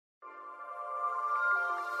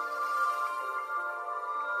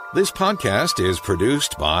This podcast is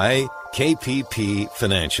produced by KPP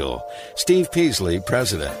Financial. Steve Peasley,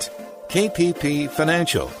 President. KPP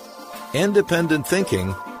Financial. Independent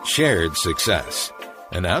thinking, shared success.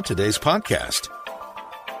 And now today's podcast.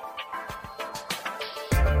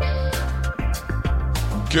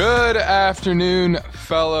 Good afternoon,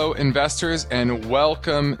 fellow investors, and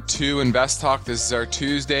welcome to Invest Talk. This is our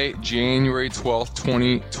Tuesday, January 12th,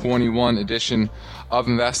 2021 edition of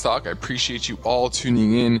Invest Talk. I appreciate you all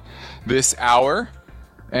tuning in this hour.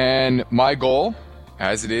 And my goal,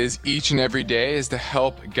 as it is each and every day, is to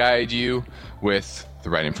help guide you with the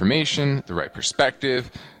right information, the right perspective,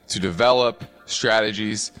 to develop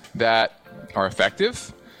strategies that are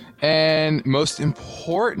effective, and most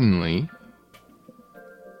importantly,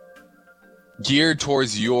 geared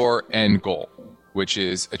towards your end goal, which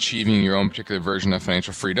is achieving your own particular version of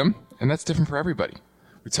financial freedom. And that's different for everybody.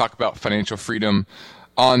 We talk about financial freedom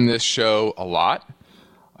on this show a lot,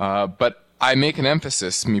 but I make an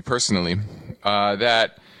emphasis, me personally,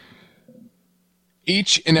 that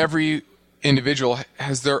each and every individual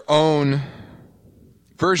has their own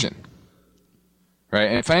version,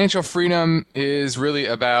 right? And financial freedom is really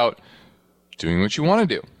about doing what you want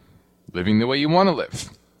to do, living the way you want to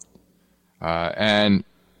live. And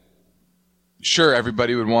sure,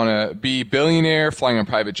 everybody would want to be billionaire, flying on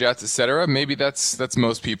private jets, etc. Maybe that's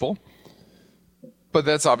most people, but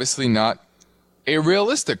that's obviously not a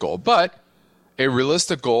realistic goal. But a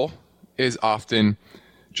realistic goal is often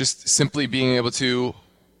just simply being able to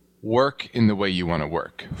work in the way you want to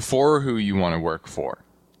work, for who you want to work for,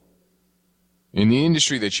 in the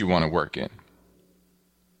industry that you want to work in.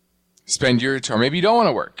 Spend your time, or maybe you don't want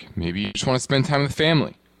to work. Maybe you just want to spend time with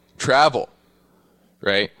family. Travel,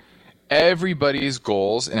 right? Everybody's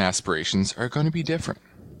goals and aspirations are going to be different.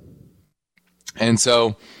 And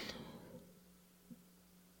so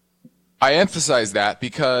I emphasize that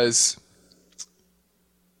because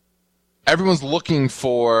everyone's looking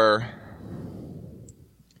for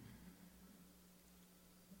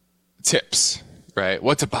tips, right?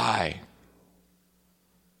 What to buy.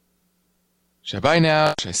 Should I buy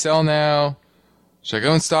now? Should I sell now? Should I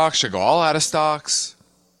go in stocks? Should I go all out of stocks?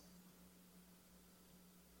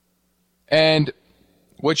 And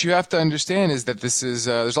what you have to understand is that this is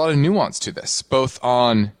there's a lot of nuance to this, both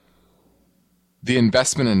on the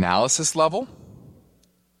investment analysis level,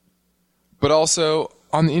 but also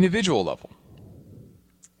on the individual level.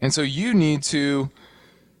 And so you need to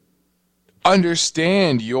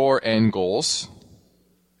understand your end goals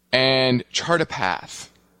and chart a path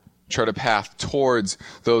towards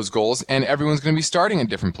those goals. And everyone's going to be starting in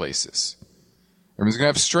different places. Everyone's going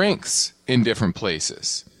to have strengths in different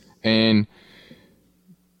places. And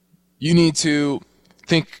you need to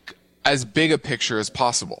think as big a picture as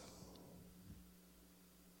possible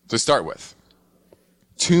to start with.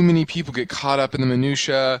 Too many people get caught up in the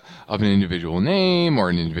minutia of an individual name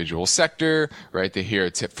or an individual sector, right? They hear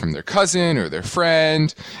a tip from their cousin or their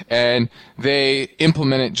friend, and they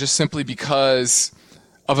implement it just simply because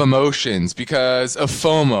of emotions, because of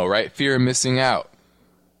FOMO, right? Fear of missing out.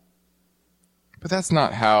 But that's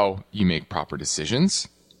not how you make proper decisions.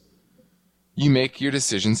 You make your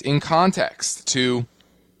decisions in context to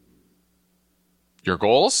your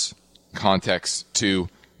goals, context to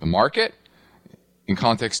the market, in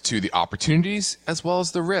context to the opportunities, as well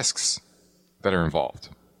as the risks that are involved.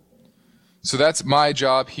 So that's my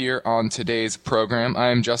job here on today's program. I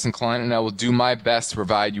am Justin Klein, and I will do my best to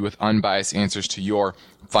provide you with unbiased answers to your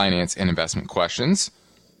finance and investment questions.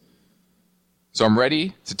 So I'm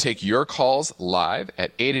ready to take your calls live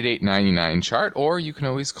at 888-99-CHART, or you can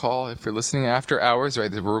always call if you're listening after hours, right?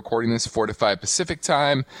 We're recording this 4 to 5 Pacific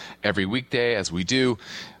time every weekday as we do.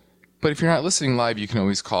 But if you're not listening live, you can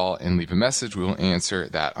always call and leave a message. We will answer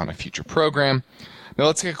that on a future program. Now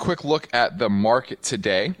let's take a quick look at the market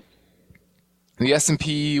today. The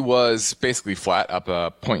S&P was basically flat, up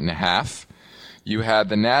 1.5. You had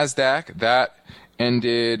the NASDAQ, that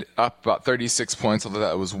ended up about 36 points, although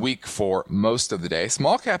that was weak for most of the day.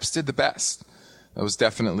 Small caps did the best. That was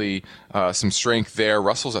definitely some strength there.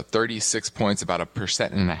 Russell's at 36 points, about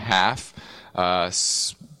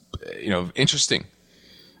 1.5%. Interesting.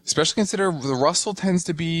 Especially consider the Russell tends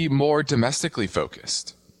to be more domestically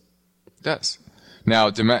focused. It does. Now,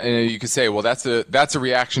 you could say, well, that's a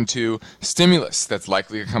reaction to stimulus that's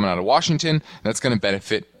likely coming out of Washington, and that's going to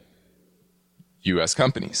benefit U.S.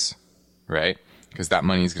 companies, right? Because that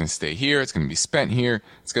money is going to stay here, it's going to be spent here,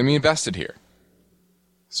 it's going to be invested here.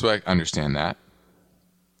 So I understand that.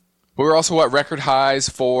 But we're also at record highs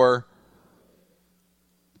for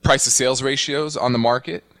price to sales ratios on the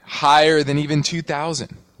market, higher than even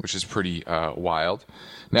 2000, which is pretty wild.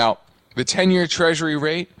 Now, the 10-year Treasury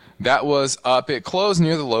rate that was up. It closed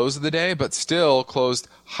near the lows of the day, but still closed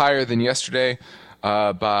higher than yesterday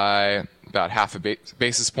by about half a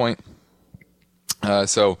basis point.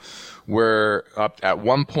 So we're up at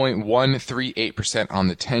 1.138% on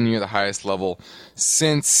the 10-year, the highest level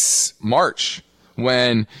since March,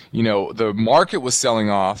 when, the market was selling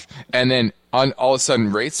off, and then all of a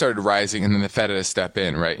sudden rates started rising, and then the Fed had to step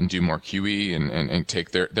in, right, and do more QE and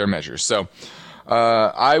take their measures. So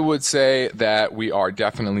I would say that we are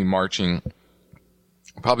definitely marching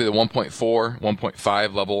probably the 1.4,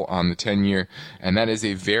 1.5 level on the 10-year, and that is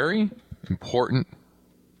a very important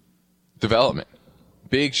development.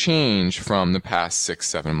 Big change from the past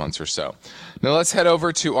 6-7 months or so. Now let's head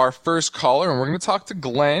over to our first caller, and we're going to talk to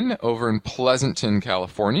Glenn over in Pleasanton,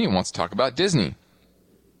 California, and wants to talk about Disney.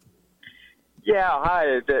 Yeah,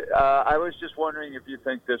 hi. I was just wondering if you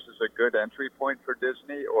think this is a good entry point for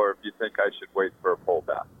Disney, or if you think I should wait for a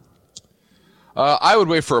pullback. I would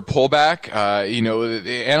wait for a pullback.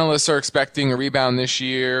 The analysts are expecting a rebound next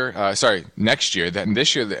year. This year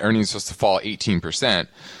the earnings are supposed to fall 18%.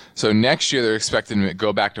 So next year they're expecting to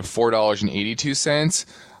go back to $4.82.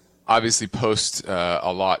 Obviously post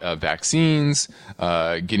a lot of vaccines,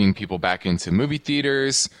 getting people back into movie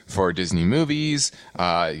theaters for Disney movies,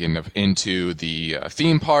 into the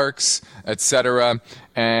theme parks, etc.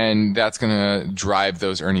 And that's going to drive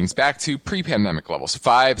those earnings back to pre-pandemic levels.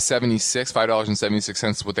 $5.76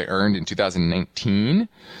 is what they earned in 2019.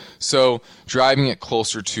 So driving it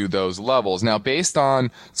closer to those levels. Now based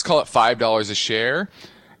on, let's call it $5 a share,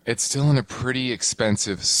 it's still in a pretty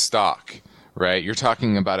expensive stock, right? You're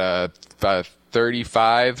talking about a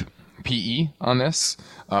 35 PE on this,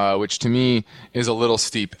 which to me is a little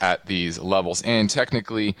steep at these levels. And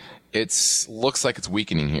technically, it looks like it's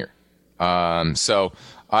weakening here. So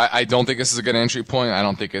I don't think this is a good entry point. I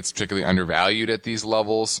don't think it's particularly undervalued at these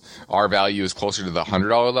levels. Our value is closer to the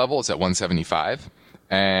 $100 level. It's at 175.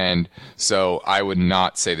 And so I would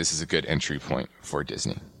not say this is a good entry point for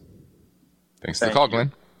Disney. Thanks for the call,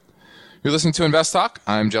 Glenn. You're listening to Invest Talk.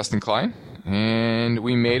 I'm Justin Klein, and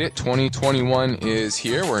we made it. 2021 is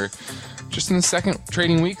here. We're just in the second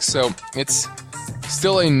trading week, so it's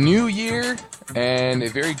still a new year and a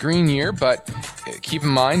very green year, but keep in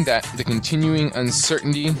mind that the continuing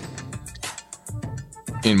uncertainty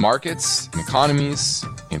in markets, in economies,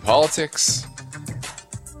 in politics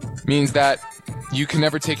means that you can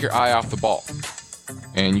never take your eye off the ball,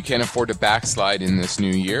 and you can't afford to backslide in this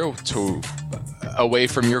new year away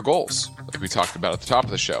from your goals, like we talked about at the top of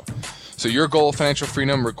the show. So your goal of financial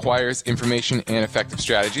freedom requires information and effective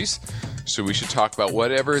strategies. So we should talk about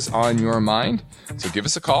whatever is on your mind. So give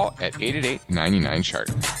us a call at 888-99-CHART.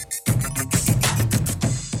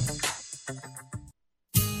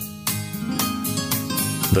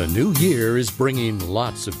 The new year is bringing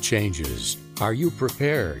lots of changes. Are you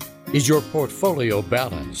prepared? Is your portfolio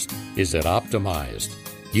balanced? Is it optimized?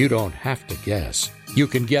 You don't have to guess. You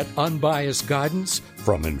can get unbiased guidance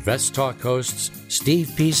from Invest Talk hosts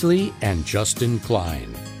Steve Peasley and Justin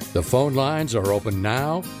Klein. The phone lines are open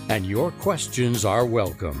now, and your questions are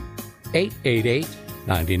welcome.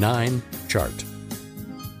 888-99-CHART.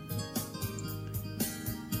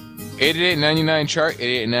 888-99-CHART,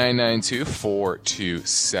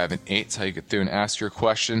 888-992-4278. That's how you get through and ask your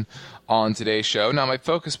question on today's show. Now, my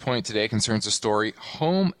focus point today concerns a story: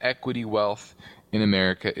 home equity wealth in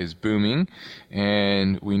America is booming,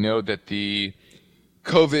 and we know that the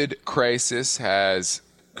COVID crisis has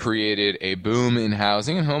created a boom in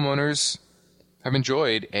housing, and homeowners have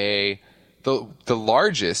enjoyed the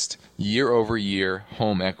largest year-over-year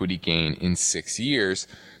home equity gain in 6 years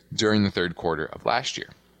during the third quarter of last year.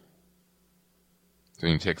 So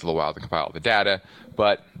it takes a little while to compile the data,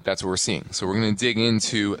 but that's what we're seeing. So we're going to dig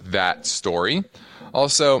into that story.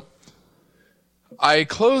 Also, I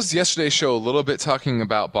closed yesterday's show a little bit talking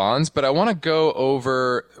about bonds, but I want to go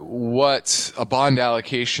over what a bond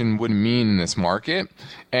allocation would mean in this market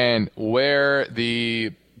and where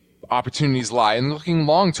the opportunities lie, and looking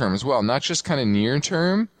long term as well, not just kind of near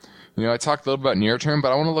term. I talked a little about near term,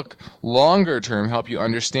 but I want to look longer term, help you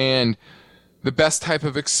understand the best type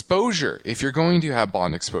of exposure if you're going to have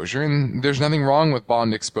bond exposure. And there's nothing wrong with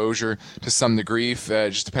bond exposure to some degree.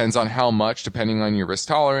 It just depends on how much, depending on your risk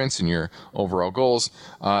tolerance and your overall goals.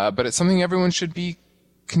 But it's something everyone should be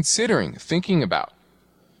considering, thinking about.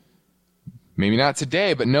 Maybe not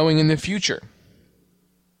today, but knowing in the future.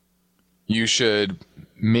 You should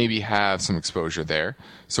maybe have some exposure there.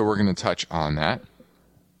 So we're going to touch on that.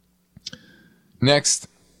 Next,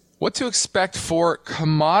 what to expect for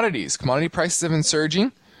commodities. Commodity prices have been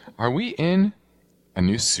surging. Are we in a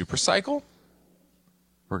new super cycle?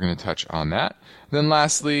 We're going to touch on that. Then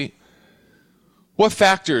lastly, What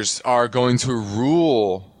factors are going to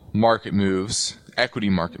rule market moves,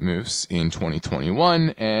 equity market moves in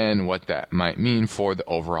 2021, and what that might mean for the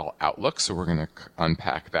overall outlook? So we're going to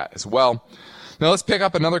unpack that as well. Now let's pick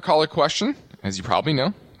up another caller question. As you probably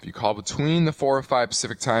know, if you call between the 4 or 5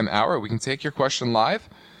 Pacific time hour, we can take your question live.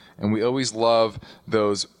 And we always love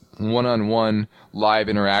those one-on-one live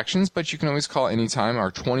interactions, but you can always call anytime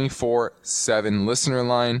our 24/7 listener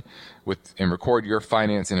line and record your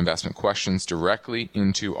finance and investment questions directly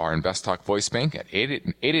into our Invest Talk voice bank at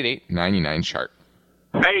 888-99-CHART.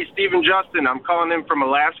 Hey, Stephen Justin. I'm calling in from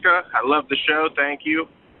Alaska. I love the show. Thank you.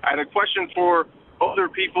 I had a question for older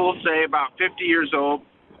people, say about 50 years old,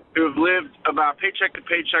 who have lived about paycheck to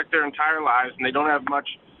paycheck their entire lives, and they don't have much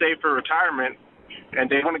saved for retirement, and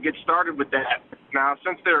they want to get started with that. Now,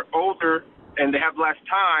 since they're older and they have less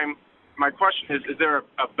time, my question is there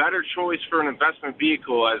a better choice for an investment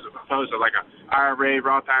vehicle as opposed to like a IRA,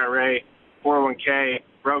 Roth IRA, 401k,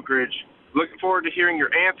 brokerage? Looking forward to hearing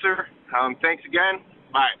your answer. Thanks again.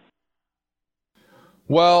 Bye.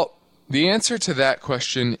 Well, the answer to that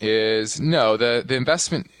question is no. The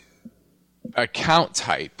investment account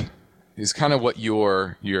type is kind of what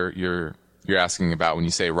you're asking about when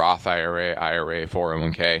you say Roth IRA,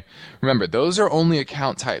 401k. Remember, those are only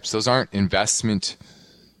account types. Those aren't investment.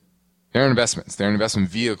 They're investments. They're investment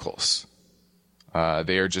vehicles.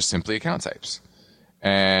 They are just simply account types.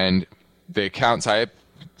 And the account type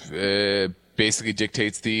basically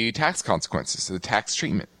dictates the tax consequences, the tax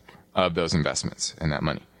treatment of those investments and that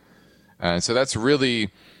money. And so that's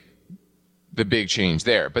really the big change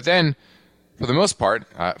there. But then, for the most part,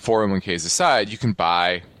 401ks aside, you can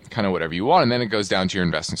buy kind of whatever you want, and then it goes down to your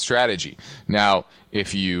investment strategy. Now,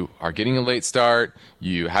 if you are getting a late start,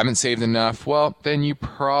 you haven't saved enough, well, then you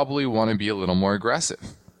probably want to be a little more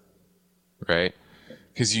aggressive, right?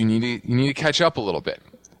 Because you need to catch up a little bit,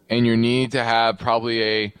 and you need to have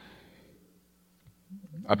probably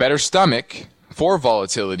a better stomach for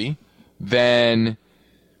volatility than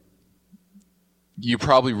you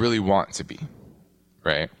probably really want to be,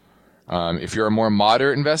 right? If you're a more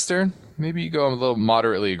moderate investor, maybe you go a little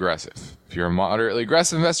moderately aggressive. If you're a moderately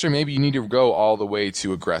aggressive investor, maybe you need to go all the way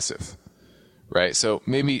to aggressive, right? So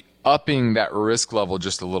maybe upping that risk level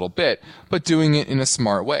just a little bit, but doing it in a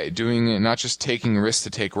smart way. Doing it, not just taking risk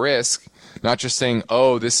to take risk, not just saying,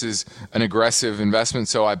 oh, this is an aggressive investment,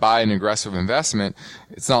 so I buy an aggressive investment.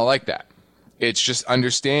 It's not like that. It's just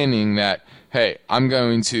understanding that, hey, I'm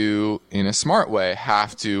going to, in a smart way,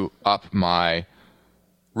 have to up my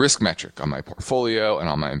risk metric on my portfolio and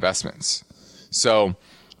on my investments. So,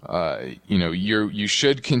 you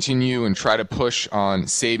should continue and try to push on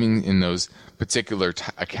saving in those particular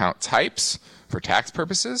account types for tax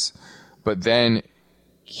purposes, but then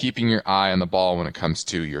keeping your eye on the ball when it comes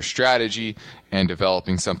to your strategy and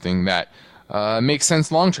developing something that makes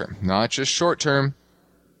sense long term, not just short term.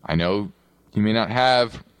 I know you may not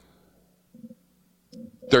have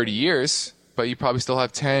 30 years, but you probably still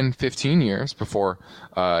have 10, 15 years before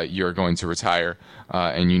you're going to retire,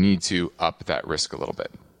 and you need to up that risk a little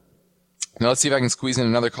bit. Now let's see if I can squeeze in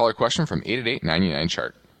another caller question from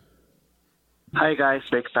 888-99-CHART. Hi guys,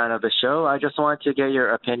 big fan of the show. I just wanted to get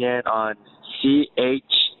your opinion on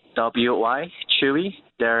CHWY, Chewy.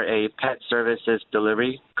 They're a pet services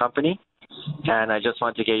delivery company, and I just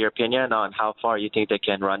want to get your opinion on how far you think they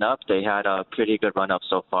can run up. They had a pretty good run up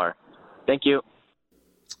so far. Thank you.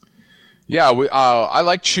 Yeah, I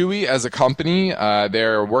like Chewy as a company.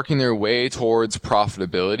 They're working their way towards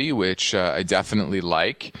profitability, which I definitely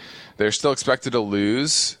like. They're still expected to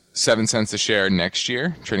lose 7 cents a share next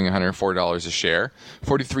year, trading $104 a share,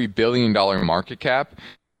 $43 billion market cap.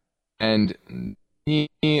 And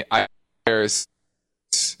the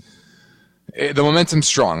momentum's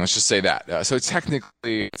strong, let's just say that. So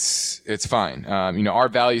technically, it's fine. Our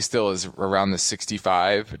value still is around the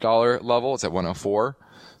 $65 level. It's at $104.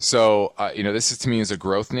 So, this is, to me, is a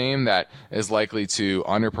growth name that is likely to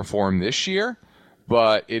underperform this year,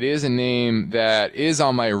 but it is a name that is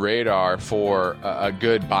on my radar for a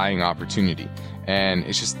good buying opportunity. And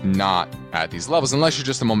it's just not at these levels, unless you're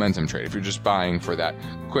just a momentum trade. If you're just buying for that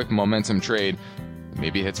quick momentum trade,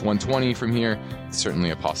 maybe it hits 120 from here. It's certainly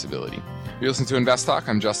a possibility. You're listening to Invest Talk.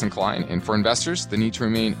 I'm Justin Klein. And for investors, the need to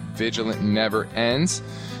remain vigilant never ends.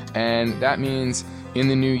 And that means in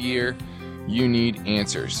the new year, you need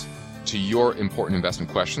answers to your important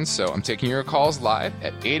investment questions. So I'm taking your calls live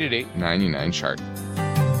at 888-99-CHART.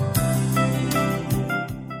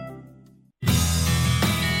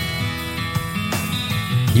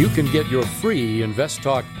 You can get your free Invest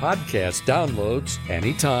Talk podcast downloads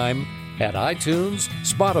anytime at iTunes,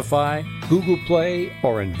 Spotify, Google Play,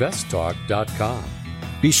 or investtalk.com.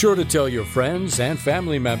 Be sure to tell your friends and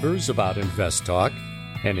family members about Invest Talk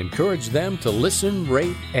and encourage them to listen,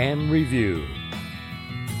 rate, and review.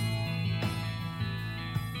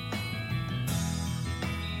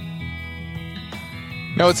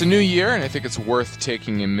 Now, it's a new year, and I think it's worth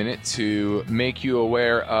taking a minute to make you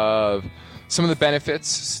aware of some of the benefits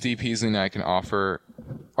Steve Peasley and I can offer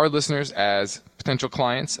our listeners as potential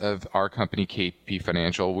clients of our company, KP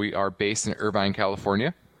Financial. We are based in Irvine,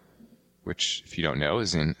 California, which, if you don't know,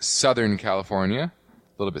 is in Southern California,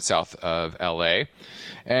 a little bit south of LA.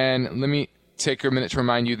 And let me take a minute to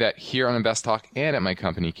remind you that here on Invest Talk and at my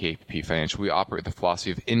company, KP Financial, we operate the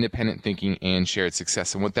philosophy of independent thinking and shared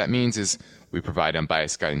success. And what that means is we provide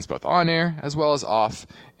unbiased guidance both on air as well as off,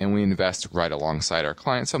 and we invest right alongside our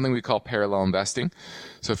clients, something we call parallel investing.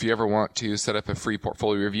 So if you ever want to set up a free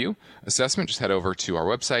portfolio review assessment, just head over to our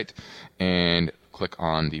website and click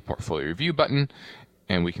on the portfolio review button,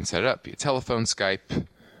 and we can set it up via telephone, Skype,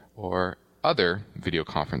 or other video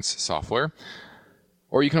conference software.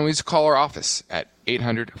 Or you can always call our office at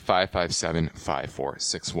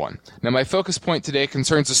 800-557-5461. Now, my focus point today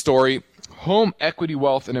concerns a story. Home equity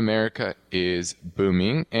wealth in America is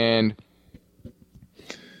booming. And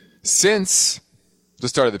since the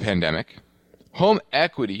start of the pandemic, home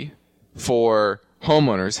equity for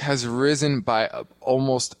homeowners has risen by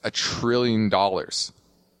almost $1 trillion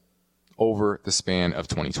over the span of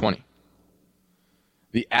 2020.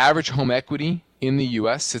 The average home equity in the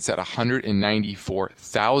U.S. sits at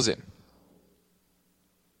 $194,000.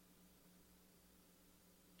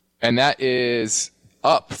 And that is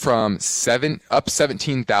up from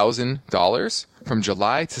 $17,000 from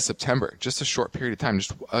July to September, just a short period of time,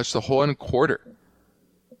 just a whole quarter,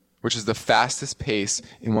 which is the fastest pace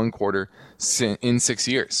in one quarter in 6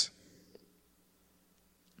 years.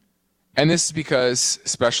 And this is because,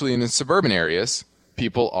 especially in the suburban areas,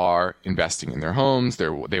 people are investing in their homes.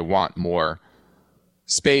 They want more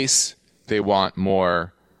space. They want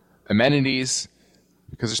more amenities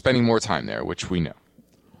because they're spending more time there, which we know.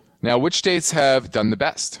 Now, which states have done the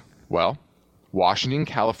best? Well, Washington,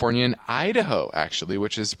 California, and Idaho, actually,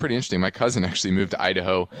 which is pretty interesting. My cousin actually moved to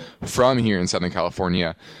Idaho from here in Southern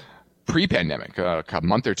California pre-pandemic, a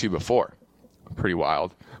month or two before. Pretty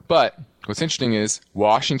wild. But what's interesting is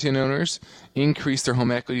Washington owners increased their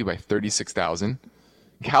home equity by $36,000,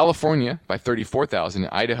 California by $34,000, and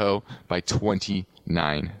Idaho by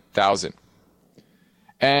 $29,000.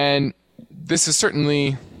 And this is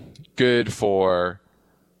certainly good for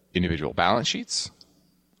individual balance sheets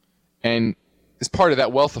and is part of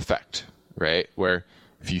that wealth effect, right? Where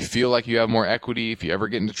if you feel like you have more equity, if you ever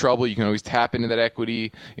get into trouble, you can always tap into that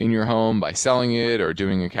equity in your home by selling it or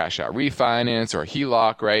doing a cash out refinance or a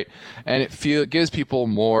HELOC, right? And it gives people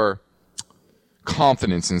more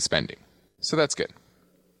confidence in spending. So that's good.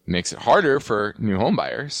 Makes it harder for new home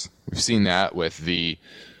buyers. We've seen that with the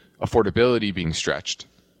affordability being stretched,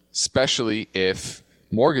 especially if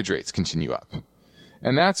mortgage rates continue up.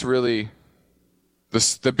 And that's really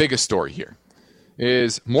the biggest story here,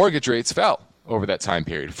 is mortgage rates fell over that time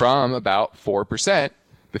period from about 4%,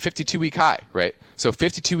 the 52-week high, right? So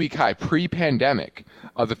 52-week high pre-pandemic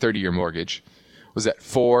of the 30-year mortgage was at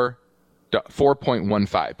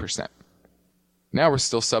 4.15%. Now we're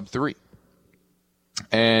still sub 3.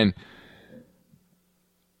 And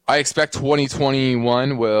I expect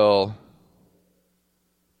 2021 will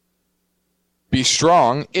be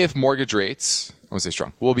strong if mortgage rates, I won't say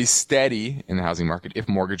strong, will be steady in the housing market if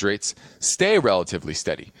mortgage rates stay relatively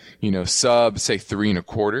steady. Sub, say,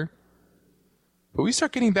 3.25%. But we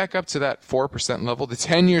start getting back up to that 4% level. The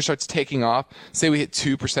 10-year starts taking off. Say we hit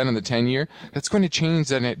 2% on the 10-year. That's going to change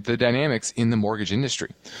the dynamics in the mortgage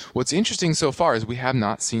industry. What's interesting so far is we have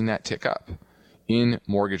not seen that tick up in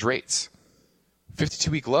mortgage rates.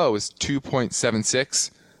 52-week low is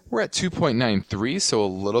 2.76. We're at 2.93, so a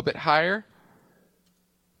little bit higher.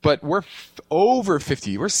 But we're over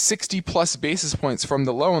 50. We're 60-plus basis points from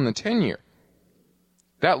the low on the 10-year.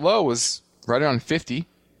 That low was right around 50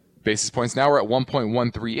 basis points. Now we're at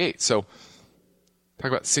 1.138. So talk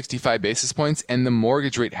about 65 basis points, and the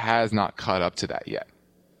mortgage rate has not caught up to that yet.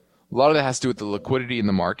 A lot of that has to do with the liquidity in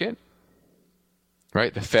the market,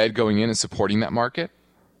 right? The Fed going in and supporting that market.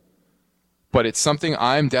 But it's something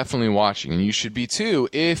I'm definitely watching, and you should be too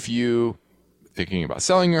if you thinking about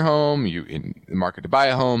selling your home, you in the market to buy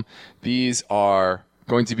a home. These are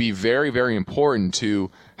going to be very, very important to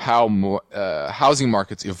how housing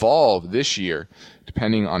markets evolve this year,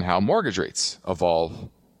 depending on how mortgage rates evolve,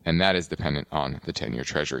 and that is dependent on the 10-year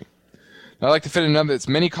Treasury. Now, I'd like to fit in as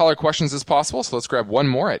many caller questions as possible, so let's grab one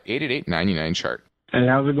more at 888-99-CHART. Hey,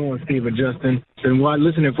 how's it going, Steve and Justin? Been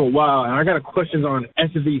listening for a while, and I got a question on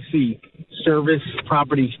SVC. Service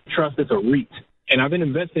Property Trust. It's a REIT. And I've been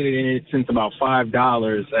invested in it since about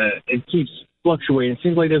 $5. It keeps fluctuating. It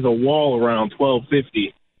seems like there's a wall around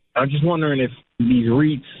 $12.50. I'm just wondering if these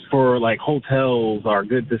REITs for like hotels are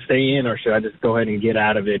good to stay in, or should I just go ahead and get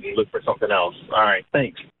out of it and look for something else? All right,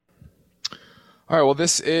 thanks. All right, well,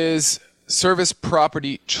 this is Service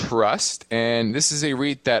Property Trust, and this is a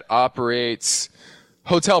REIT that operates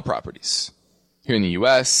hotel properties here in the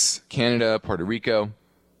U.S., Canada, Puerto Rico,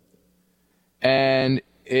 and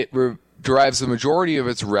it derives the majority of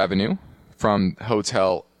its revenue from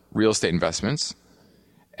hotel real estate investments.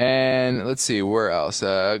 And let's see, where else?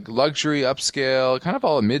 Luxury, upscale, kind of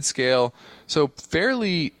all mid-scale. So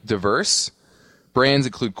fairly diverse. Brands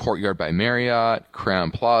include Courtyard by Marriott,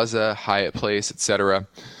 Crowne Plaza, Hyatt Place, etc.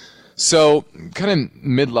 So kind of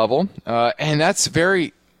mid-level. And that's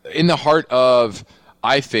very in the heart of,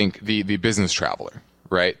 I think, the business traveler,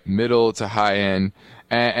 right? Middle to high end.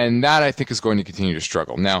 And that, I think, is going to continue to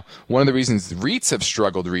struggle. Now, one of the reasons REITs have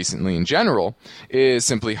struggled recently in general is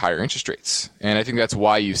simply higher interest rates. And I think that's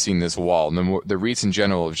why you've seen this wall. And the REITs in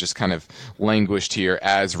general have just kind of languished here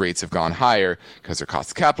as rates have gone higher because their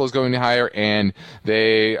cost of capital is going higher, and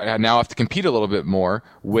they now have to compete a little bit more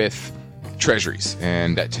with treasuries,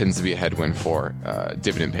 and that tends to be a headwind for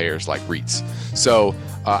dividend payers like REITs. So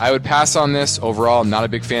I would pass on this. Overall, I'm not a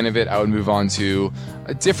big fan of it. I would move on to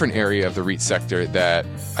a different area of the REIT sector that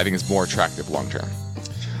I think is more attractive long term.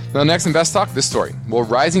 Now, next Invest Talk, this story. Will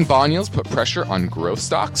rising bond yields put pressure on growth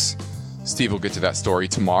stocks? Steve will get to that story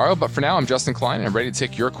tomorrow, but for now, I'm Justin Klein, and I'm ready to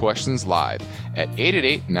take your questions live at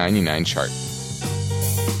 888-99-CHART.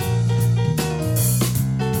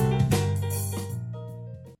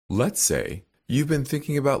 Let's say you've been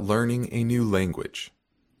thinking about learning a new language.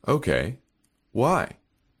 Okay, why?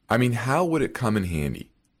 I mean, how would it come in handy?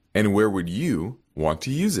 And where would you want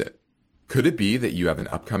to use it? Could it be that you have an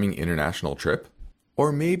upcoming international trip?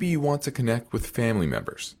 Or maybe you want to connect with family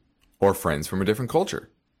members or friends from a different culture?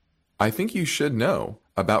 I think you should know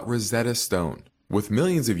about Rosetta Stone. With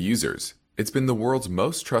millions of users, it's been the world's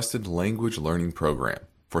most trusted language learning program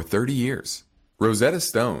for 30 years. Rosetta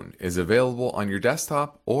Stone is available on your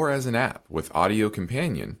desktop or as an app with Audio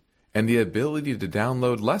Companion and the ability to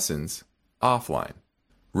download lessons offline.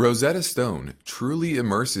 Rosetta Stone truly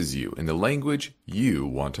immerses you in the language you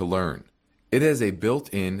want to learn. It has a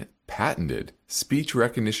built-in, patented speech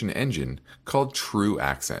recognition engine called True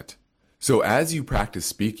Accent. So as you practice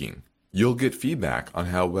speaking, you'll get feedback on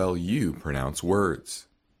how well you pronounce words.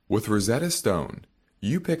 With Rosetta Stone,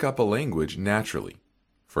 you pick up a language naturally,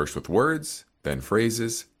 first with words, then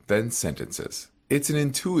phrases, then sentences. It's an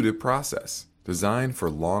intuitive process designed for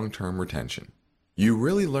long-term retention. You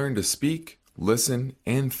really learn to speak, listen,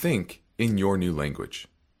 and think in your new language.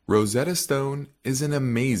 Rosetta Stone is an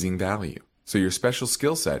amazing value, so your special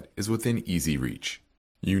skill set is within easy reach.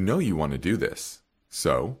 You know you want to do this,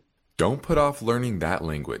 so don't put off learning that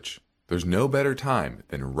language. There's no better time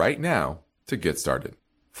than right now to get started.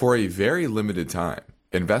 For a very limited time,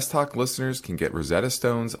 Invest Talk listeners can get Rosetta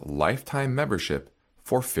Stone's lifetime membership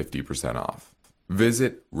for 50% off.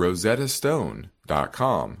 Visit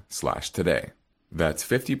rosettastone.com/today. That's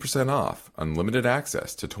 50% off unlimited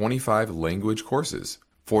access to 25 language courses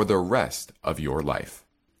for the rest of your life.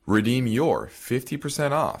 Redeem your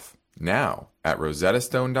 50% off now at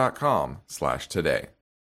rosettastone.com/today.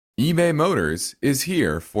 eBay Motors is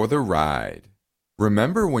here for the ride.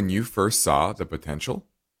 Remember when you first saw the potential?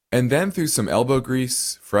 And then through some elbow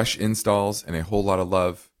grease, fresh installs, and a whole lot of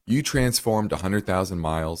love, you transformed 100,000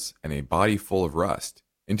 miles and a body full of rust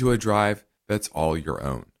into a drive that's all your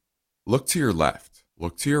own. Look to your left.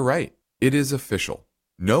 Look to your right. It is official.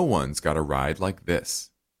 No one's got a ride like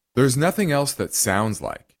this. There's nothing else that sounds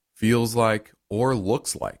like, feels like, or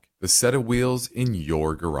looks like the set of wheels in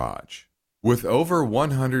your garage. With over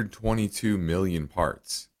 122 million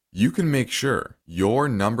parts, you can make sure your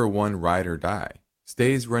number one ride or die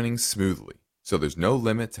stays running smoothly, so there's no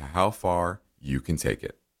limit to how far you can take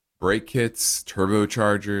it. Brake kits,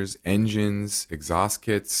 turbochargers, engines, exhaust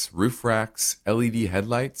kits, roof racks, LED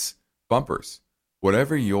headlights, bumpers,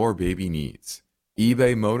 whatever your baby needs,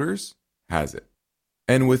 eBay Motors has it.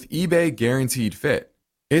 And with eBay Guaranteed Fit,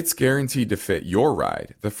 it's guaranteed to fit your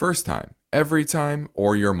ride the first time, every time,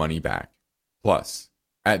 or your money back. Plus,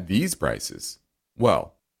 at these prices,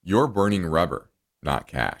 well, you're burning rubber, not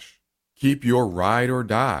cash. Keep your ride or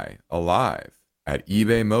die alive at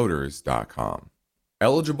ebaymotors.com.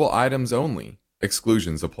 Eligible items only.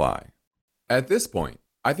 Exclusions apply. At this point,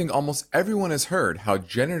 I think almost everyone has heard how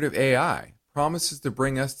generative AI promises to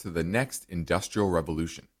bring us to the next industrial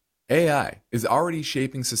revolution. AI is already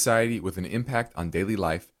shaping society with an impact on daily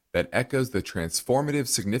life that echoes the transformative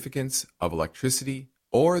significance of electricity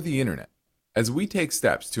or the internet. As we take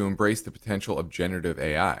steps to embrace the potential of generative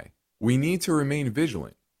AI, we need to remain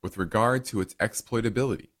vigilant with regard to its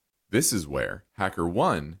exploitability. This is where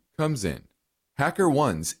HackerOne comes in.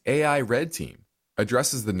 HackerOne's AI Red Team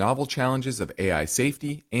addresses the novel challenges of AI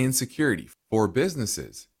safety and security for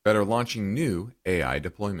businesses that are launching new AI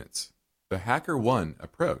deployments. The HackerOne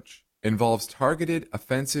approach involves targeted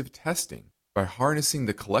offensive testing by harnessing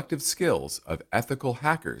the collective skills of ethical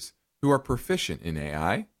hackers who are proficient in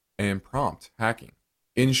AI and prompt hacking.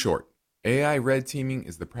 In short, AI red teaming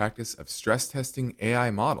is the practice of stress testing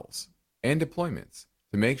AI models and deployments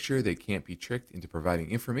to make sure they can't be tricked into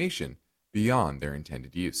providing information beyond their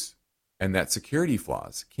intended use, and that security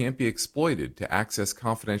flaws can't be exploited to access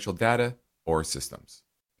confidential data or systems.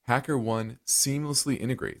 HackerOne seamlessly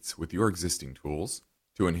integrates with your existing tools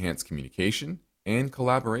to enhance communication and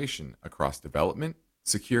collaboration across development,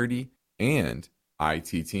 security, and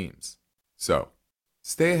IT teams. So,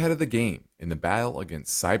 stay ahead of the game in the battle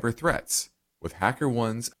against cyber threats with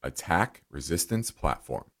HackerOne's attack resistance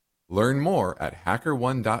platform. Learn more at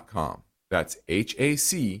hackerone.com. That's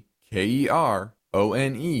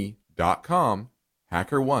HackerOne.com,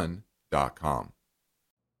 hackerone.com.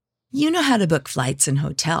 You know how to book flights and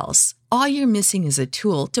hotels. All you're missing is a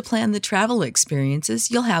tool to plan the travel experiences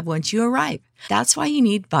you'll have once you arrive. That's why you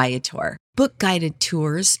need Viator. Book guided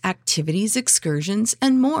tours, activities, excursions,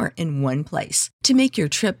 and more in one place to make your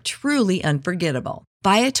trip truly unforgettable.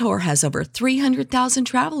 Viator has over 300,000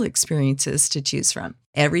 travel experiences to choose from.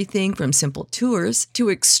 Everything from simple tours to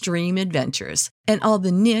extreme adventures and all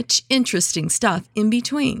the niche, interesting stuff in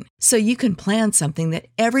between. So you can plan something that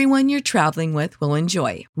everyone you're traveling with will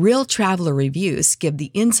enjoy. Real traveler reviews give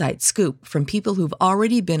the inside scoop from people who've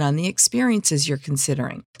already been on the experiences you're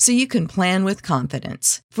considering. So you can plan with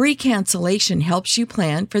confidence. Free cancellation helps you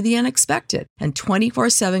plan for the unexpected. And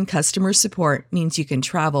 24/7 customer support means you can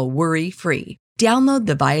travel worry-free. Download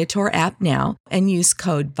the Viator app now and use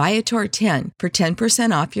code Viator10 for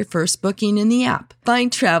 10% off your first booking in the app.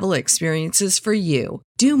 Find travel experiences for you.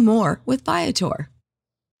 Do more with Viator.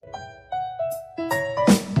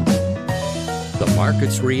 The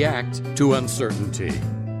markets react to uncertainty.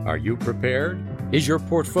 Are you prepared? Is your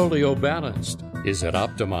portfolio balanced? Is it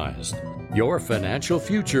optimized? Your financial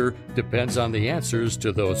future depends on the answers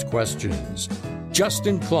to those questions.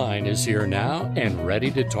 Justin Klein is here now and ready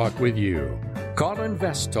to talk with you. Call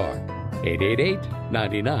Invest Talk,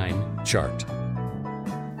 888-99-CHART.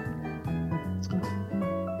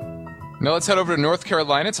 Now let's head over to North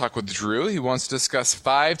Carolina, talk with Drew. He wants to discuss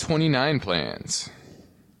 529 plans.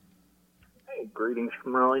 Hey, greetings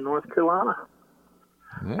from Raleigh, North Carolina.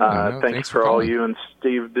 Yeah, thanks for all you and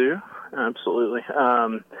Steve do. Absolutely.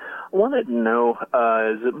 I wanted to know,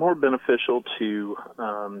 is it more beneficial to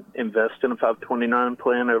invest in a 529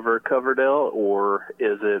 plan over a Coverdell, or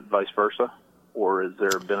is it vice versa? Or is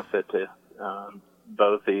there a benefit to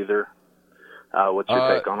both, either? What's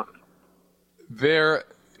your take on it?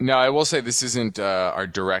 Now, I will say this isn't our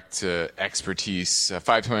direct expertise.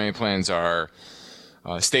 529 plans are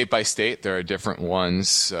state by state. There are different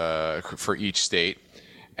ones for each state.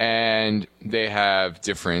 And they have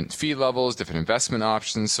different fee levels, different investment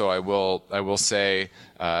options. So I will say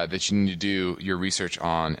that you need to do your research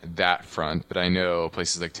on that front. But I know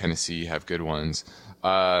places like Tennessee have good ones.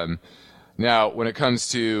 Now, when it comes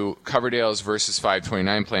to Coverdale's versus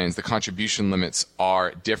 529 plans, the contribution limits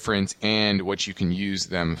are different, and what you can use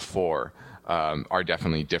them for are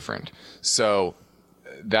definitely different. So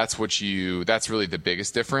that's really the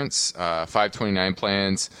biggest difference. 529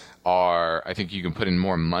 plans are, I think you can put in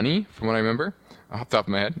more money, from what I remember, off the top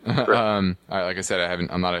of my head. Like I said,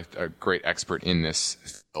 I'm not a great expert in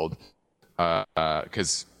this field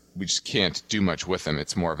because we just can't do much with them.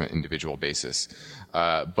 It's more of an individual basis.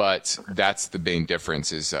 But that's the main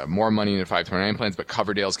difference is more money in the 529 plans, but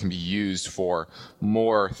Coverdale's can be used for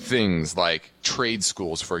more things like trade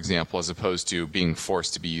schools, for example, as opposed to being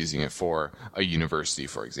forced to be using it for a university,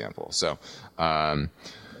 for example. So,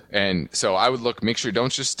 and so I would make sure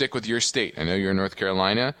don't just stick with your state. I know you're in North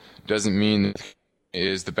Carolina. Doesn't mean that it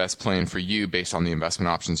is the best plan for you based on the investment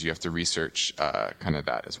options. You have to research kind of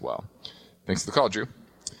that as well. Thanks for the call, Drew.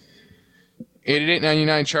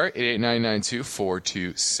 888-99-CHART,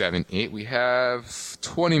 888-992-4278. We have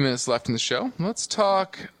 20 minutes left in the show. Let's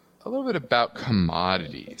talk a little bit about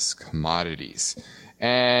commodities.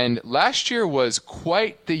 And last year was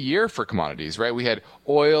quite the year for commodities, right? We had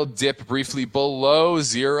oil dip briefly below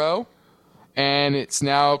zero, and it's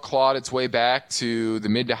now clawed its way back to the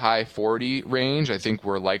mid to high 40 range. I think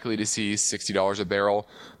we're likely to see $60 a barrel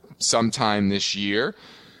sometime this year.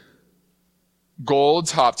 Gold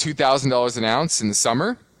topped $2,000 an ounce in the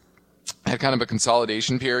summer. Had kind of a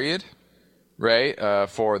consolidation period, right,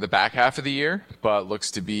 for the back half of the year, but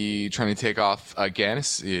looks to be trying to take off again,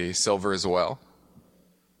 silver as well.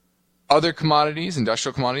 Other commodities,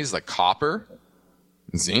 industrial commodities like copper,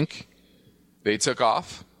 zinc, they took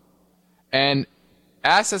off. And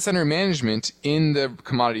assets under management in the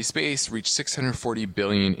commodity space reached $640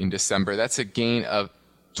 billion in December. That's a gain of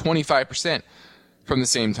 25% from the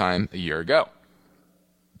same time a year ago.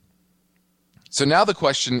 So now the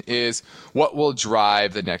question is, what will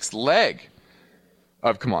drive the next leg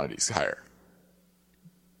of commodities higher?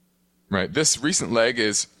 Right? This recent leg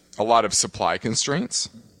is a lot of supply constraints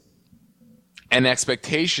and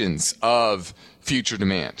expectations of future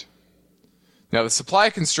demand. Now, the supply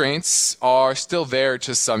constraints are still there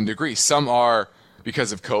to some degree. Some are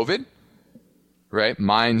because of COVID, right?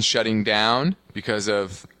 Mines shutting down because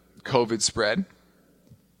of COVID spread.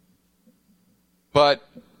 But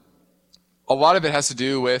a lot of it has to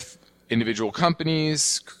do with individual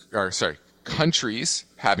countries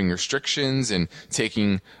having restrictions and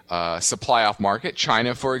taking supply off market.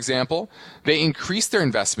 China, for example, they increased their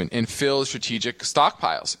investment and filled strategic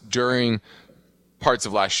stockpiles during parts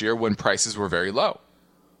of last year when prices were very low.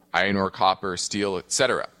 Iron ore, copper, steel,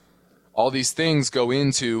 etc. All these things go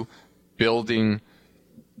into building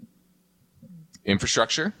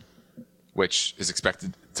infrastructure, which is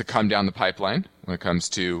expected to come down the pipeline when it comes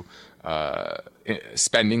to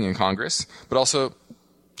spending in Congress, but also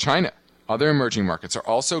China. Other emerging markets are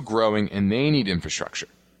also growing and they need infrastructure.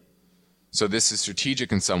 So this is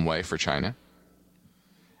strategic in some way for China.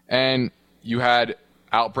 And you had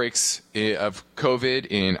outbreaks of COVID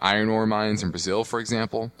in iron ore mines in Brazil, for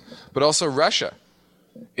example, but also Russia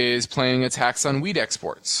is planning a tax on wheat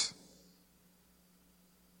exports.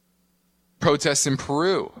 Protests in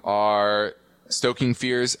Peru are stoking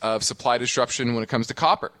fears of supply disruption when it comes to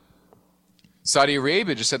copper. Saudi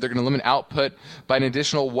Arabia just said they're going to limit output by an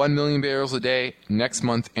additional 1 million barrels a day next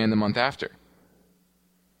month and the month after.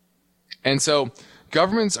 And so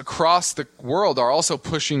governments across the world are also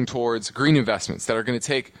pushing towards green investments that are going to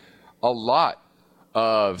take a lot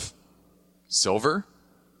of silver,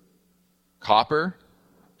 copper,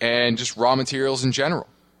 and just raw materials in general.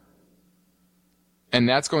 And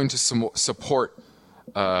that's going to support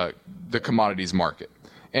the commodities market.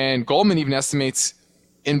 And Goldman even estimates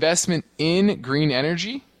investment in green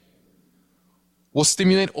energy will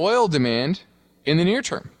stimulate oil demand in the near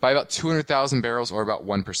term by about 200,000 barrels or about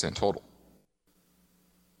 1% total.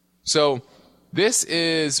 So this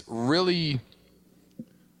is really,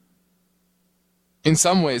 in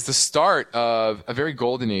some ways, the start of a very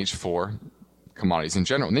golden age for commodities in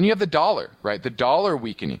general. And then you have the dollar, right? The dollar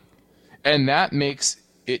weakening. And that makes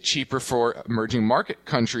it cheaper for emerging market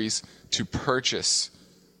countries to purchase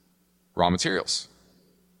raw materials,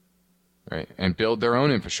 right? And build their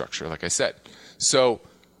own infrastructure, like I said. So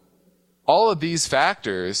all of these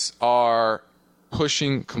factors are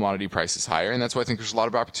pushing commodity prices higher, and that's why I think there's a lot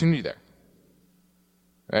of opportunity there.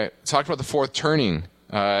 Right? We talked about the fourth turning,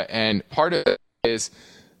 and part of it is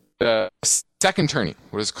the second turning,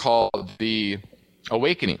 what is called the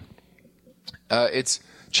awakening. It's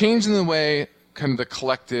changing the way kind of the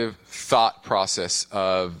collective thought process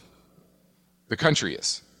of the country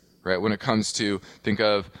is, right? When it comes to, think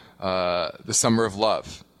of the Summer of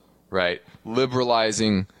Love, right?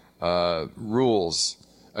 Liberalizing rules,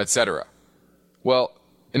 etc. Well,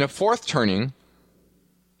 in a fourth turning,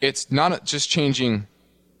 it's not just changing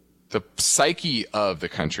the psyche of the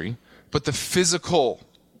country, but the physical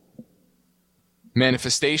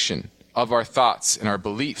manifestation of our thoughts and our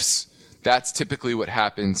beliefs. That's typically what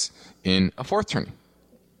happens in a fourth turning,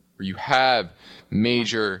 where you have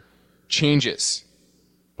major changes,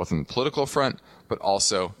 both on the political front, but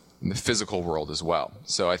also in the physical world as well.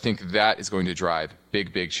 So I think that is going to drive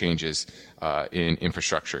big, big changes in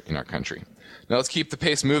infrastructure in our country. Now let's keep the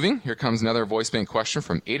pace moving. Here comes another voice bank question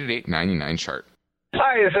from 888-99-CHART.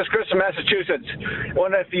 Hi, this is Chris from Massachusetts. I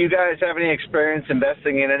wonder if you guys have any experience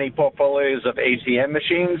investing in any portfolios of ATM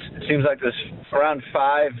machines. Seems like there's around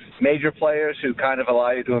 5 major players who kind of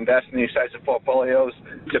allow you to invest in these types of portfolios,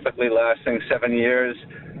 typically lasting 7 years,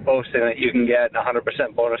 boasting that you can get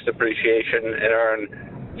 100% bonus depreciation and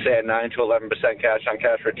earn, say, a 9 to 11%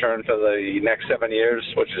 cash-on-cash return for the next 7 years,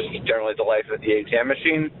 which is generally the life of the ATM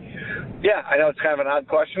machine. Yeah, I know it's kind of an odd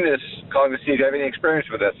question. Just calling to see if you have any experience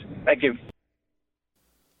with this. Thank you.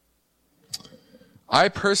 I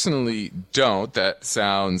personally don't. That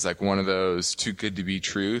sounds like one of those too good to be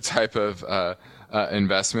true type of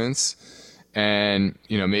investments. And,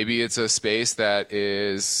 maybe it's a space that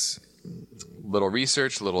is little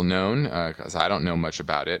research, little known, because I don't know much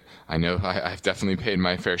about it. I know I've definitely paid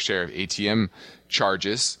my fair share of ATM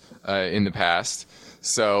charges in the past.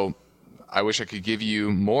 So I wish I could give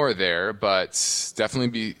you more there, but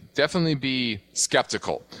definitely be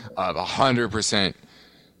skeptical of 100%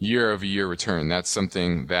 year-over-year return. That's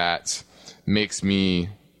something that makes me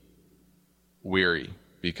weary,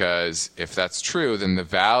 because if that's true, then the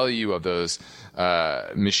value of those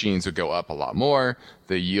machines would go up a lot more.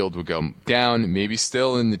 The yield would go down, maybe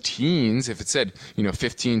still in the teens. If it said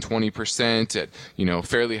 15, 20% at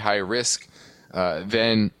fairly high risk,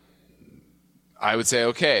 then I would say,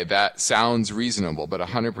 okay, that sounds reasonable, but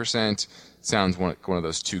 100% sounds one of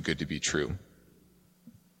those too good to be true.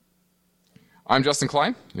 I'm Justin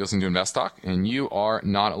Klein. You're listening to Invest Talk, and you are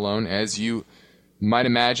not alone, as you might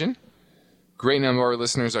imagine. Great number of our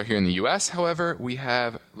listeners are here in the U.S. However, we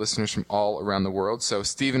have listeners from all around the world. So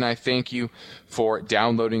Steve and I thank you for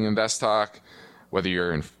downloading Invest Talk, whether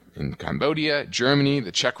you're in Cambodia, Germany,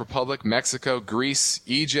 the Czech Republic, Mexico, Greece,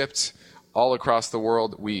 Egypt, all across the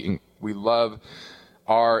world. We love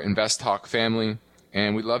our Invest Talk family,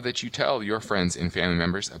 and we love that you tell your friends and family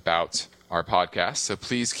members about our podcast. So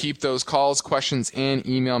please keep those calls, questions, and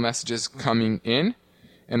email messages coming in.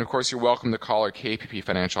 And, of course, you're welcome to call our KPP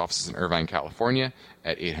Financial offices in Irvine, California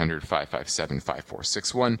at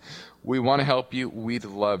 800-557-5461. We want to help you. We'd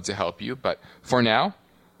love to help you. But for now,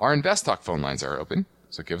 our Invest Talk phone lines are open.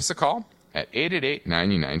 So give us a call at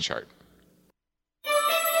 888-99-CHART.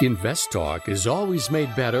 Invest Talk is always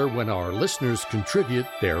made better when our listeners contribute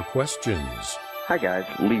their questions. Hi, guys.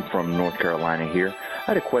 Lee from North Carolina here. I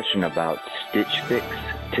had a question about Stitch Fix,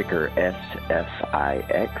 ticker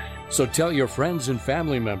SFIX. So tell your friends and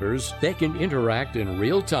family members they can interact in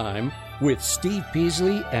real time with Steve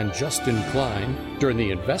Peasley and Justin Klein during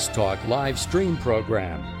the Invest Talk live stream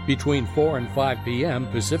program between 4 and 5 p.m.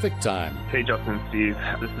 Pacific time. Hey, Justin and Steve.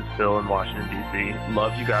 This is Phil in Washington, D.C.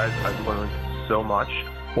 Love you guys. I've learned so much.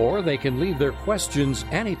 Or they can leave their questions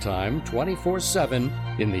anytime, 24/7,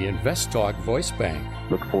 in the Invest Talk voice bank.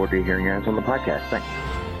 Look forward to hearing your answers on the podcast. Thanks.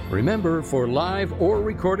 Remember, for live or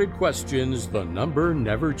recorded questions, the number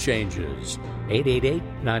never changes.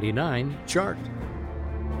 888-99-CHART.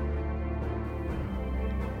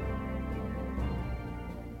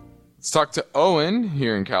 Let's talk to Owen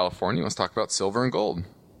here in California. Let's talk about silver and gold.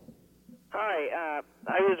 Hi.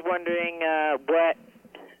 I was wondering what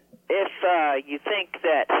if you think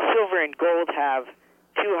that silver and gold have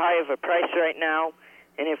too high of a price right now,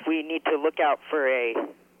 and if we need to look out for a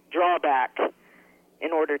drawback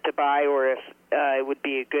in order to buy, or if it would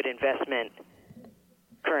be a good investment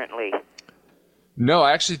currently. No,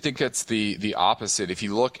 I actually think it's the opposite. If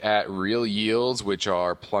you look at real yields, which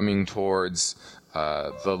are plumbing towards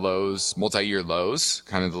the lows, multi-year lows,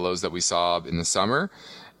 kind of the lows that we saw in the summer,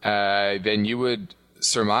 then you would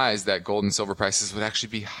surmise that gold and silver prices would actually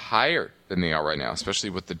be higher than they are right now, especially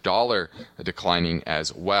with the dollar declining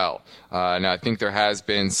as well. Now, I think there has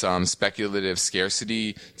been some speculative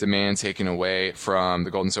scarcity demand taken away from the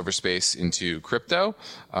gold and silver space into crypto,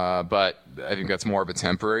 but I think that's more of a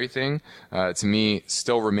temporary thing. To me,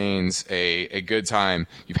 still remains a good time.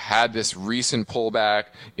 You've had this recent pullback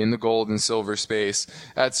in the gold and silver space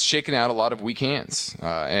that's shaken out a lot of weak hands,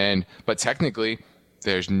 but technically,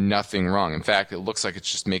 there's nothing wrong. In fact, it looks like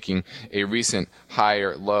it's just making a recent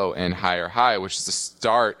higher low and higher high, which is the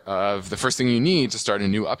start of the first thing you need to start a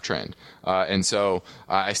new uptrend. And so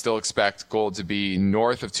I still expect gold to be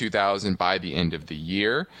north of 2,000 by the end of the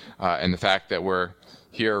year. And the fact that we're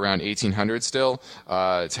here around 1,800 still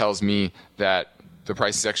tells me that the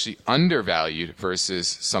price is actually undervalued versus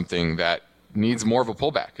something that needs more of a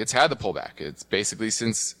pullback. It's had the pullback. It's basically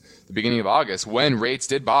since the beginning of August when rates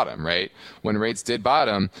did bottom, right? When rates did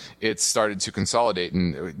bottom, it started to consolidate,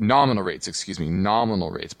 and nominal rates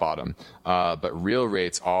bottom. But real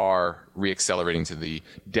rates are reaccelerating to the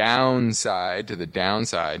downside,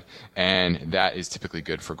 and that is typically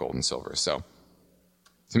good for gold and silver. So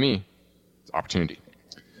to me, it's opportunity.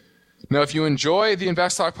 Now, if you enjoy the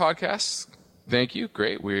Invest Talk podcast, thank you.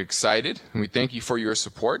 Great. We're excited, and we thank you for your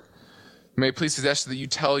support. May I please suggest that you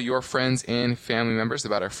tell your friends and family members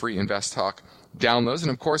about our free Invest Talk downloads. And,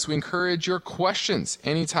 of course, we encourage your questions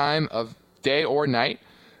any time of day or night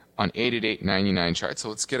on 888-99-CHART. So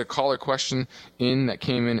let's get a caller question in that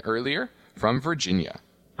came in earlier from Virginia.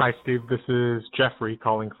 Hi, Steve. This is Jeffrey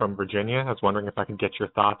calling from Virginia. I was wondering if I could get your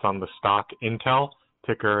thoughts on the stock Intel,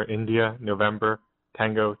 ticker India, November,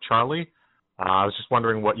 Tango, Charlie. I was just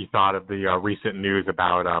wondering what you thought of the recent news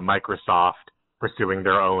about Microsoft pursuing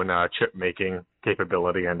their own chip-making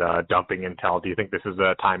capability and dumping Intel. Do you think this is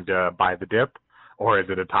a time to buy the dip, or is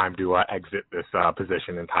it a time to exit this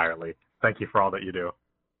position entirely? Thank you for all that you do.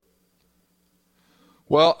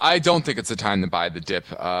 Well, I don't think it's the time to buy the dip.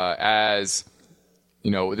 As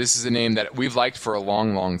you know, this is a name that we've liked for a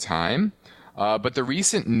long, long time. But the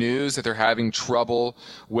recent news that they're having trouble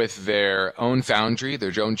with their own foundry,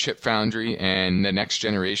 their own chip foundry, and the next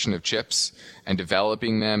generation of chips, and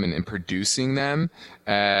developing them and producing them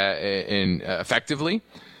effectively,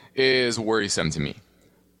 is worrisome to me.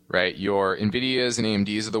 Right, your NVIDIAs and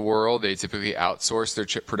AMDs of the world, they typically outsource their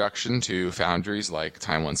chip production to foundries like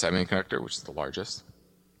Taiwan Semiconductor, which is the largest.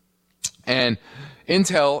 And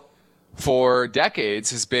Intel, for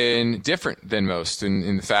decades, has been different than most.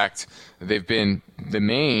 In fact, they've been the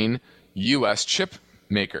main U.S. chip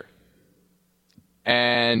maker.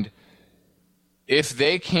 And if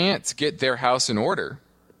they can't get their house in order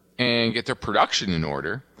and get their production in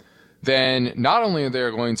order, then not only are they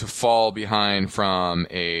going to fall behind from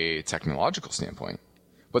a technological standpoint,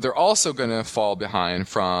 but they're also going to fall behind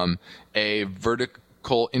from a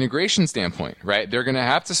vertical integration standpoint, right? They're going to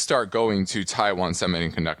have to start going to Taiwan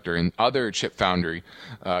Semiconductor and other chip foundry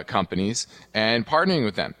companies and partnering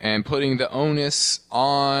with them and putting the onus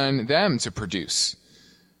on them to produce.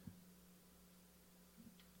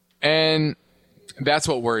 And that's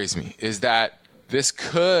what worries me, is that this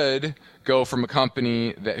could go from a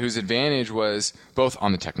company whose advantage was both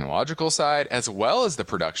on the technological side as well as the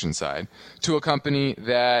production side to a company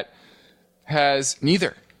that has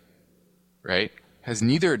neither, right? Has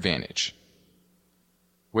neither advantage,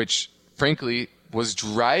 which frankly was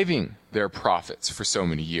driving their profits for so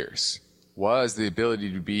many years, was the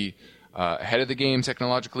ability to be ahead of the game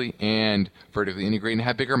technologically and vertically integrate and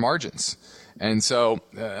have bigger margins. And so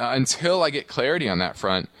until I get clarity on that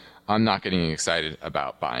front, I'm not getting excited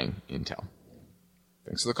about buying Intel.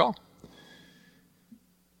 Thanks for the call.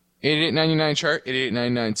 8899-CHART,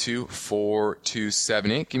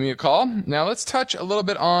 8899-4278. Give me a call. Now let's touch a little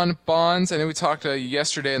bit on bonds. I know we talked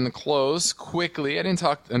yesterday in the close quickly. I didn't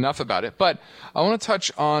talk enough about it, but I want to touch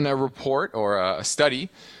on a report or a study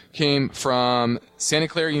came from Santa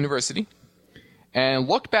Clara University and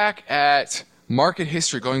look back at market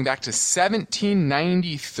history going back to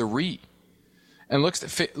 1793 and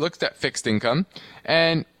looked at fixed income.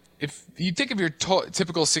 And if you think of your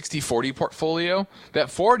typical 60-40 portfolio, that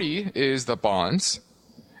 40 is the bonds,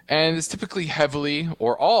 and it's typically heavily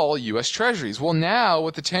or all U.S. Treasuries. Well, now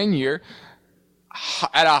with the 10-year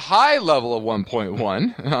at a high level of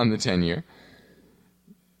 1.1 on the 10-year,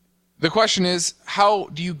 the question is, how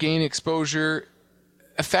do you gain exposure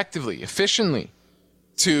effectively, efficiently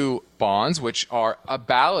to bonds, which are a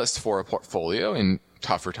ballast for a portfolio in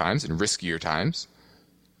tougher times and riskier times,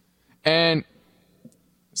 and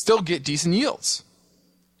still get decent yields?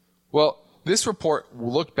 Well, this report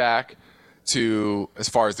will look back to as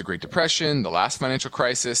far as the Great Depression, the last financial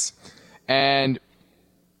crisis, and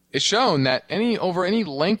it's shown that over any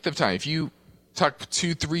length of time, if you talk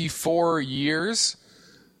 2, 3, 4 years,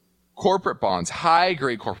 corporate bonds,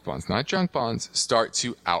 high-grade corporate bonds, not junk bonds, start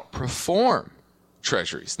to outperform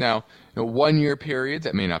treasuries. Now, in a 1-year period,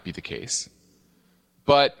 that may not be the case,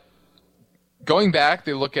 but going back,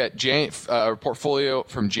 they look at a portfolio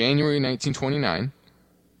from January 1929,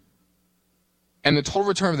 and the total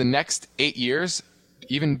return of the next 8 years,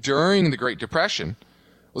 even during the Great Depression,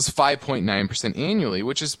 was 5.9% annually,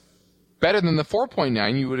 which is better than the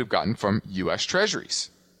 4.9% you would have gotten from U.S. Treasuries.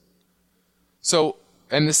 So,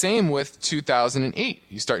 and the same with 2008.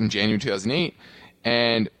 You start in January 2008,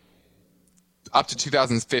 and up to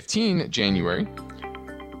 2015, January,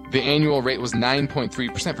 the annual rate was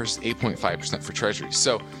 9.3% versus 8.5% for Treasuries.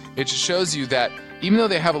 So it just shows you that even though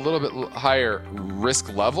they have a little bit higher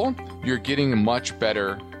risk level, you're getting much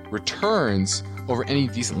better returns over any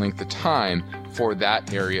decent length of time for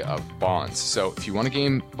that area of bonds. So if you want to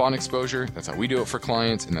gain bond exposure, that's how we do it for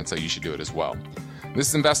clients, and that's how you should do it as well. This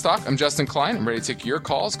is Invest Talk. I'm Justin Klein. I'm ready to take your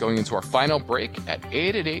calls going into our final break at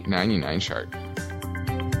 888-99-CHART.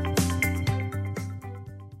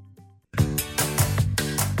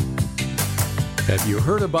 Have you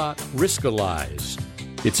heard about Riskalyze?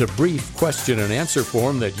 It's a brief question and answer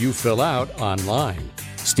form that you fill out online.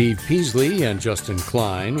 Steve Peasley and Justin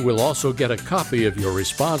Klein will also get a copy of your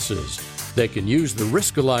responses. They can use the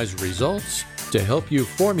Riskalyze results to help you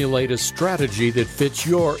formulate a strategy that fits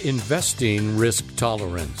your investing risk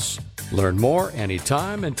tolerance. Learn more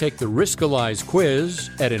anytime and take the Riskalyze quiz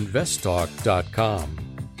at investtalk.com.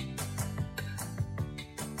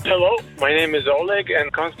 Hello, my name is Oleg,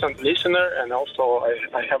 and constant listener, and also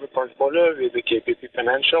I have a portfolio with the KPP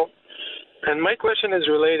Financial. And my question is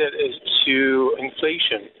related to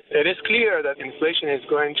inflation. It is clear that inflation is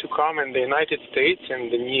going to come in the United States in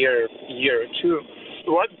the near year or two.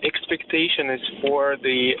 what expectation is for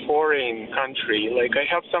the foreign country? Like, I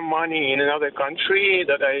have some money in another country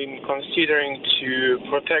that I'm considering to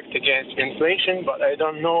protect against inflation, but I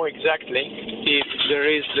don't know exactly if there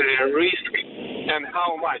is a risk and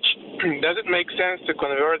how much. Does it make sense to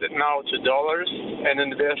convert it now to dollars and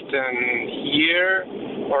invest in here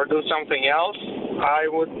or do something else? I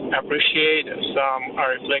would appreciate some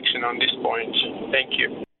reflection on this point. Thank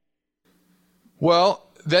you. Well,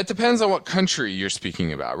 that depends on what country you're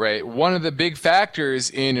speaking about, right? One of the big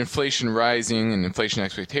factors in inflation rising and inflation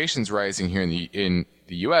expectations rising here in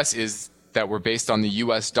the U.S. is that we're based on the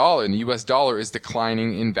U.S. dollar, and the U.S. dollar is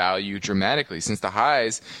declining in value dramatically. Since the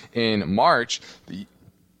highs in March, the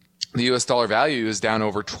U.S. dollar value is down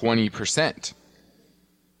over 20%.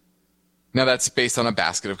 Now, that's based on a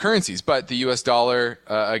basket of currencies, but the U.S. dollar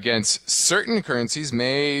against certain currencies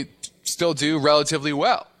may still do relatively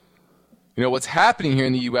well. You know, what's happening here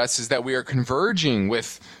in the U.S. is that we are converging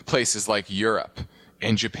with places like Europe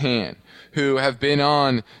and Japan, who have been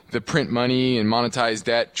on the print money and monetize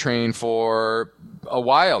debt train for a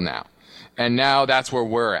while now. And now that's where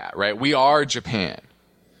we're at, right? We are Japan,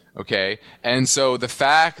 okay? And so the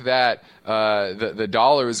fact that the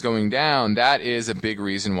dollar is going down, that is a big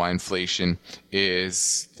reason why inflation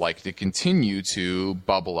is likely to continue to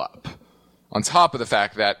bubble up. On top of the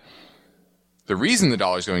fact that the reason the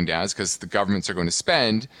dollar is going down is because the governments are going to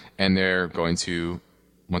spend, and they're going to,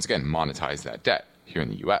 once again, monetize that debt here in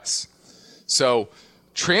the U.S. So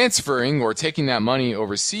transferring or taking that money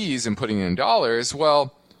overseas and putting it in dollars,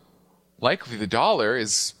 well, likely the dollar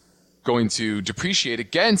is going to depreciate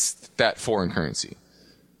against that foreign currency.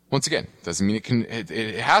 Once again, doesn't mean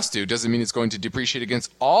it has to, doesn't mean it's going to depreciate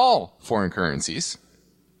against all foreign currencies.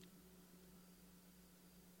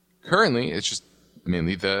 Currently, it's just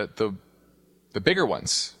mainly the bigger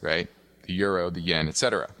ones, right? The euro, the yen,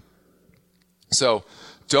 etc. So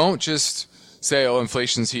don't just say, oh,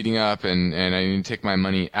 inflation's heating up and I need to take my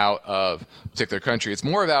money out of a particular country. It's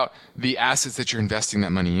more about the assets that you're investing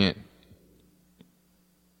that money in,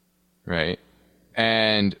 right?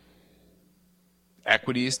 And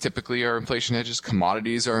equities typically are inflation hedges.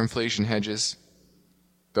 Commodities are inflation hedges.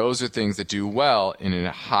 Those are things that do well in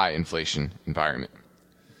a high inflation environment.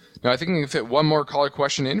 Now, I think we can fit one more caller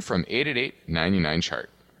question in from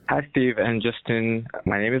 888-99-CHART. Hi, Steve and Justin.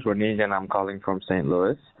 My name is Rodney, and I'm calling from St.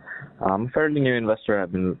 Louis. I'm a fairly new investor.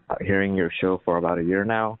 I've been hearing your show for about a year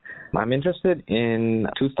now. I'm interested in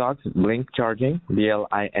two stocks, Blink Charging,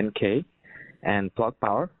 BLINK, and Plug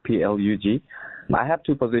Power, PLUG. I have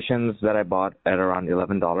two positions that I bought at around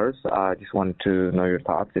 $11. I just wanted to know your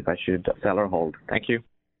thoughts if I should sell or hold. Thank you.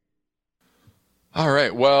 All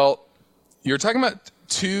right. Well, you're talking about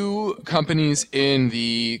two companies in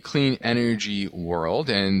the clean energy world,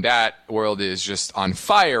 and that world is just on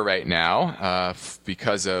fire right now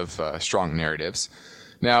because of strong narratives.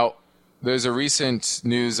 Now, there's a recent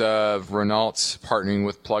news of Renault partnering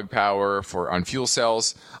with Plug Power on fuel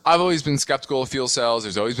cells. I've always been skeptical of fuel cells.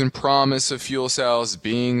 There's always been promise of fuel cells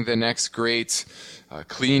being the next great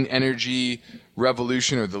clean energy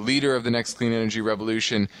revolution, or the leader of the next clean energy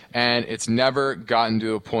revolution, and it's never gotten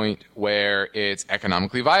to a point where it's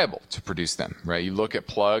economically viable to produce them, right? You look at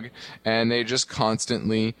Plug, and they just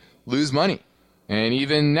constantly lose money. And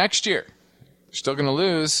even next year, they're still going to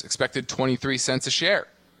lose expected 23 cents a share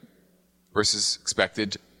versus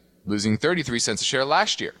expected losing 33 cents a share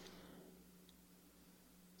last year.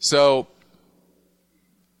 So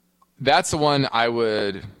that's the one I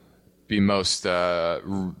would be most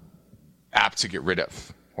apt to get rid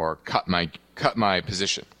of or cut my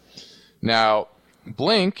position. Now,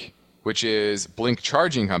 Blink, which is Blink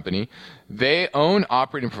Charging Company, they own,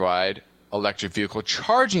 operate, and provide electric vehicle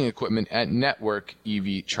charging equipment at network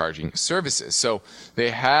EV charging services. So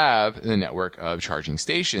they have the network of charging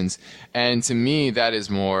stations, and to me that is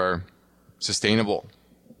more sustainable,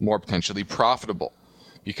 more potentially profitable,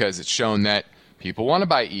 because it's shown that people want to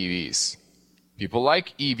buy EVs. People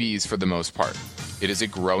like EVs for the most part. It is a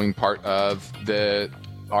growing part of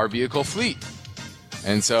our vehicle fleet.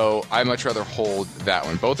 And so I much rather hold that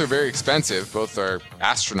one. Both are very expensive. Both are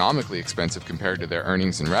astronomically expensive compared to their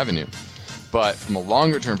earnings and revenue. But from a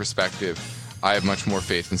longer term perspective, I have much more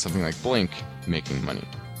faith in something like Blink making money.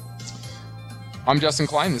 I'm Justin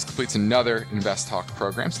Klein. This completes another Invest Talk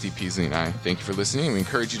program. Steve Peasley and I thank you for listening. We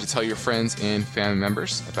encourage you to tell your friends and family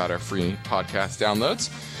members about our free podcast downloads.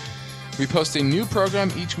 We post a new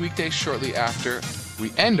program each weekday shortly after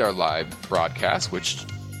we end our live broadcast, which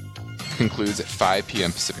concludes at 5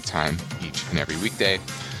 p.m. Pacific time each and every weekday.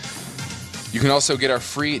 You can also get our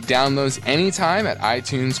free downloads anytime at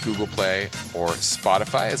iTunes, Google Play, or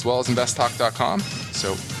Spotify, as well as investtalk.com.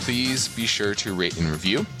 So please be sure to rate and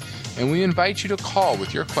review. And we invite you to call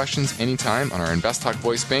with your questions anytime on our InvestTalk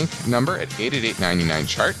Voice Bank number at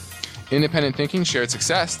 888-99-CHART. Independent thinking, shared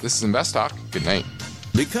success. This is InvestTalk. Good night.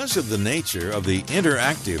 Because of the nature of the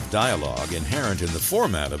interactive dialogue inherent in the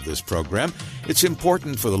format of this program, it's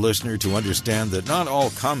important for the listener to understand that not all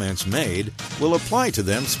comments made will apply to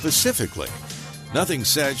them specifically. Nothing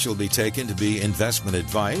said shall be taken to be investment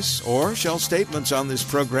advice, or shall statements on this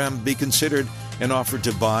program be considered an offer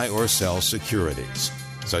to buy or sell securities.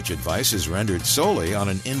 Such advice is rendered solely on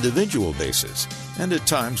an individual basis, and at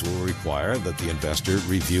times will require that the investor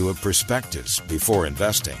review a prospectus before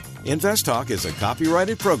investing. InvestTalk is a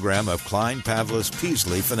copyrighted program of Klein Pavlis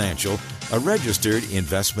Peasley Financial, a registered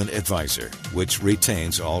investment advisor, which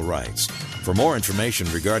retains all rights. For more information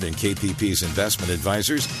regarding KPP's investment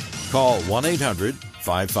advisors, call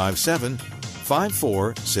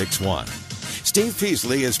 1-800-557-5461. Steve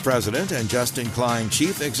Peasley is President and Justin Klein,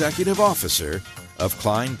 Chief Executive Officer of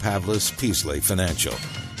Klein Pavlis Peasley Financial.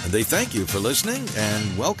 And they thank you for listening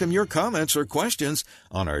and welcome your comments or questions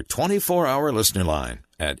on our 24-hour listener line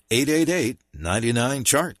at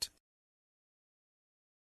 888-99-CHART.